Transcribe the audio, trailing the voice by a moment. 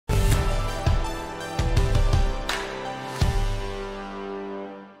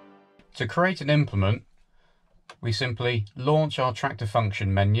To create an implement, we simply launch our tractor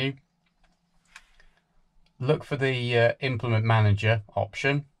function menu, look for the implement manager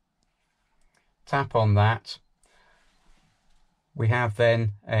option, tap on that. We have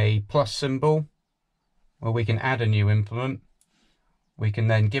then a plus symbol where we can add a new implement. We can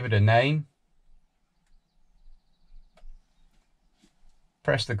then give it a name,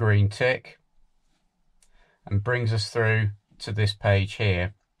 press the green tick, and brings us through to this page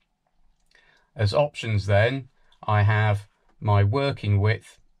here. As options then, I have my working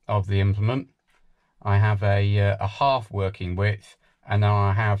width of the implement, I have a half working width, and now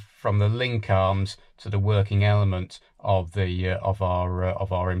I have from the link arms to the working element of the of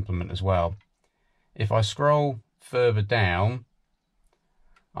our implement as well. If I scroll further down,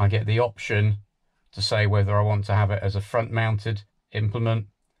 I get the option to say whether I want to have it as a front mounted implement,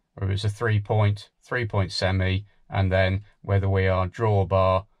 or if it's a 3-point semi, and then whether we are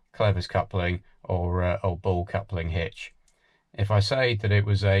drawbar, clevis coupling, or ball coupling hitch. If I say that it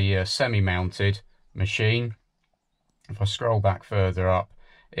was a semi-mounted machine, if I scroll back further up,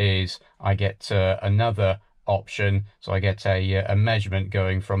 I get another option. So I get a measurement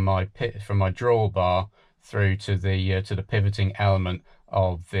going from my drawbar through to the pivoting element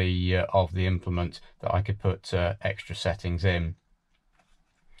of the implement that I could put extra settings in.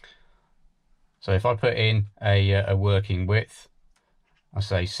 So if I put in a working width, I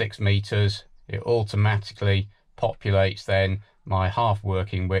say 6 meters, it automatically populates then my half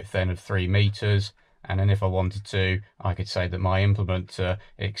working width then of 3 meters. And then if I wanted to, I could say that my implement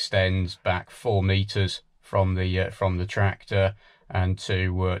extends back 4 meters from the tractor, and to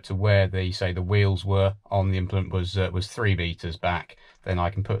where the wheels were on the implement was 3 meters back. Then I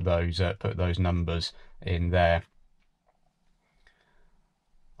can put those numbers in there.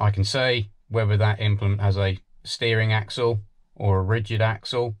 I can say whether that implement has a steering axle or a rigid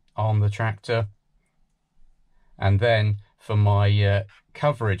axle on the tractor, and then for my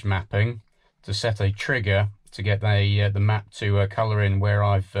coverage mapping, to set a trigger to get the map to colour in where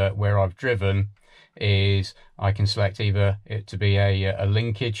I've driven, is I can select either it to be a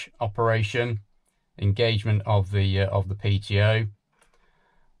linkage operation, engagement of the PTO,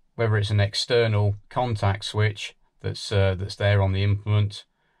 whether it's an external contact switch that's there on the implement,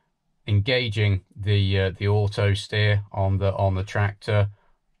 engaging the auto steer on the tractor,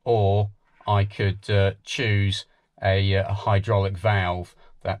 or I could choose a hydraulic valve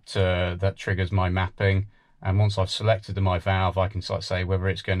that triggers my mapping. And once I've selected my valve, I can say whether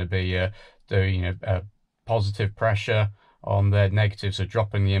it's going to be doing a positive pressure on the negatives, so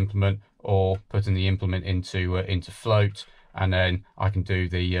dropping the implement, or putting the implement into float, and then I can do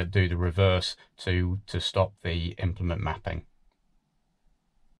the reverse to stop the implement mapping.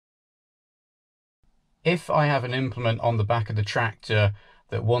 If I have an implement on the back of the tractor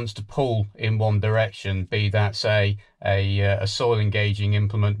that wants to pull in one direction, be that say a soil engaging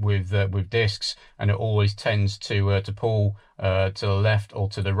implement with discs, and it always tends to pull to the left or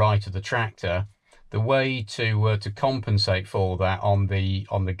to the right of the tractor, the way to compensate for that on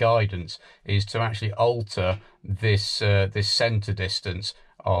the guidance is to actually alter this center distance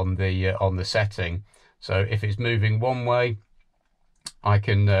on the setting. So if it's moving one way, I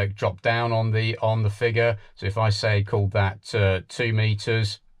can drop down on the figure. So if I say call that 2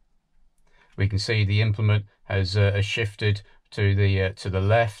 meters, we can see the implement has shifted to the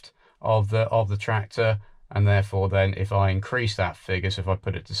left of the tractor, and therefore then if I increase that figure, so if I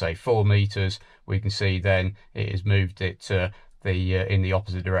put it to say 4 meters, we can see then it has moved it in the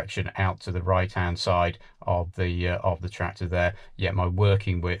opposite direction out to the right hand side of the tractor there. Yet my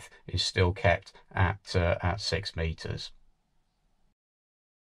working width is still kept at 6 meters.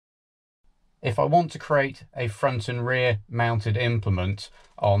 If I want to create a front and rear mounted implement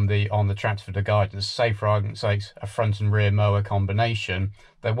on the tractor for the guidance, say for argument's sake a front and rear mower combination,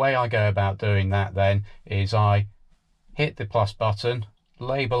 the way I go about doing that then is I hit the plus button,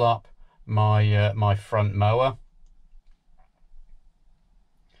 label up my front mower.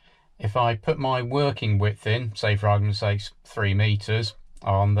 If I put my working width in, say for argument's sake 3 meters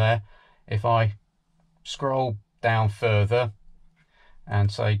on there, if I scroll down further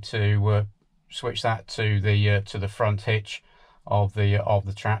and say to switch that to the front hitch of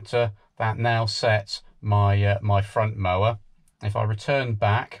the tractor, that now sets my front mower. If I return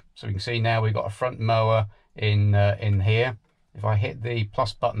back, so we can see now we've got a front mower in here. If I hit the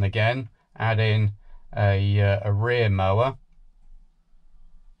plus button again, add in a rear mower,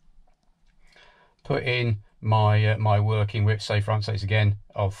 put in my working width, say for instance again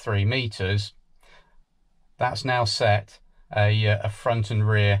of 3 meters, that's now set a front and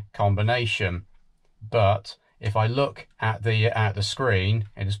rear combination. But if I look at the screen,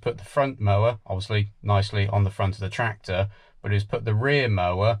 it has put the front mower obviously nicely on the front of the tractor, but it has put the rear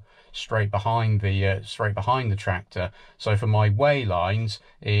mower straight behind the tractor. So for my weigh lines,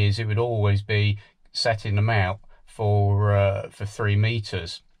 it would always be setting them out for 3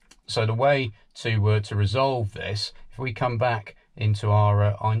 meters. So the way to resolve this, if we come back into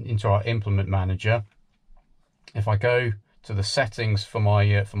our implement manager, if I go to the settings for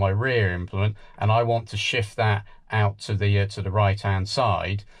my rear implement and I want to shift that out to the right hand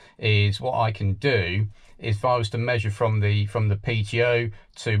side, is what I can do is, if I was to measure from the PTO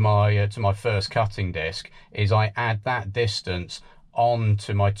to my first cutting disc, is I add that distance on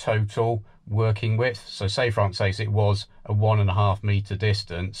to my total working width. So say for instance it was a 1.5 meter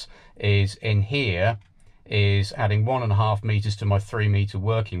distance, is in here is adding 1.5 meters to my 3 meter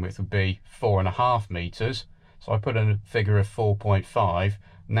working width would be 4.5 meters. So I put in a figure of 4.5.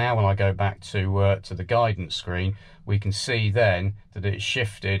 Now when I go back to the guidance screen, we can see then that it's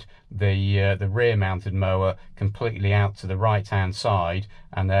shifted the rear mounted mower completely out to the right hand side,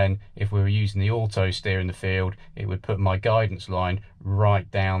 and then if we were using the auto steer in the field, it would put my guidance line right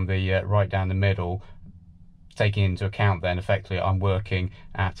down the middle, taking into account then effectively I'm working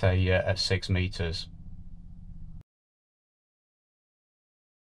at 6 meters.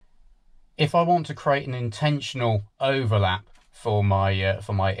 If I want to create an intentional overlap for my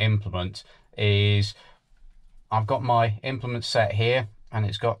implement, is I've got my implement set here and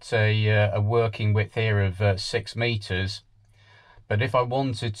it's got a working width here of 6 meters. But if I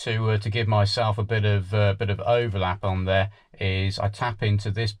wanted to give myself a bit of overlap on there, is I tap into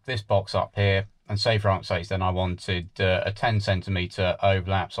this box up here, and say for instance then I wanted a 10 centimeter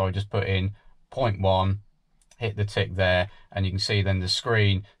overlap, so I just put in 0.1. hit the tick there, and you can see then the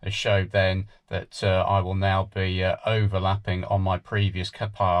screen has showed then that I will now be overlapping on my previous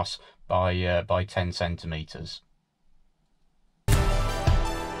pass by 10 centimeters.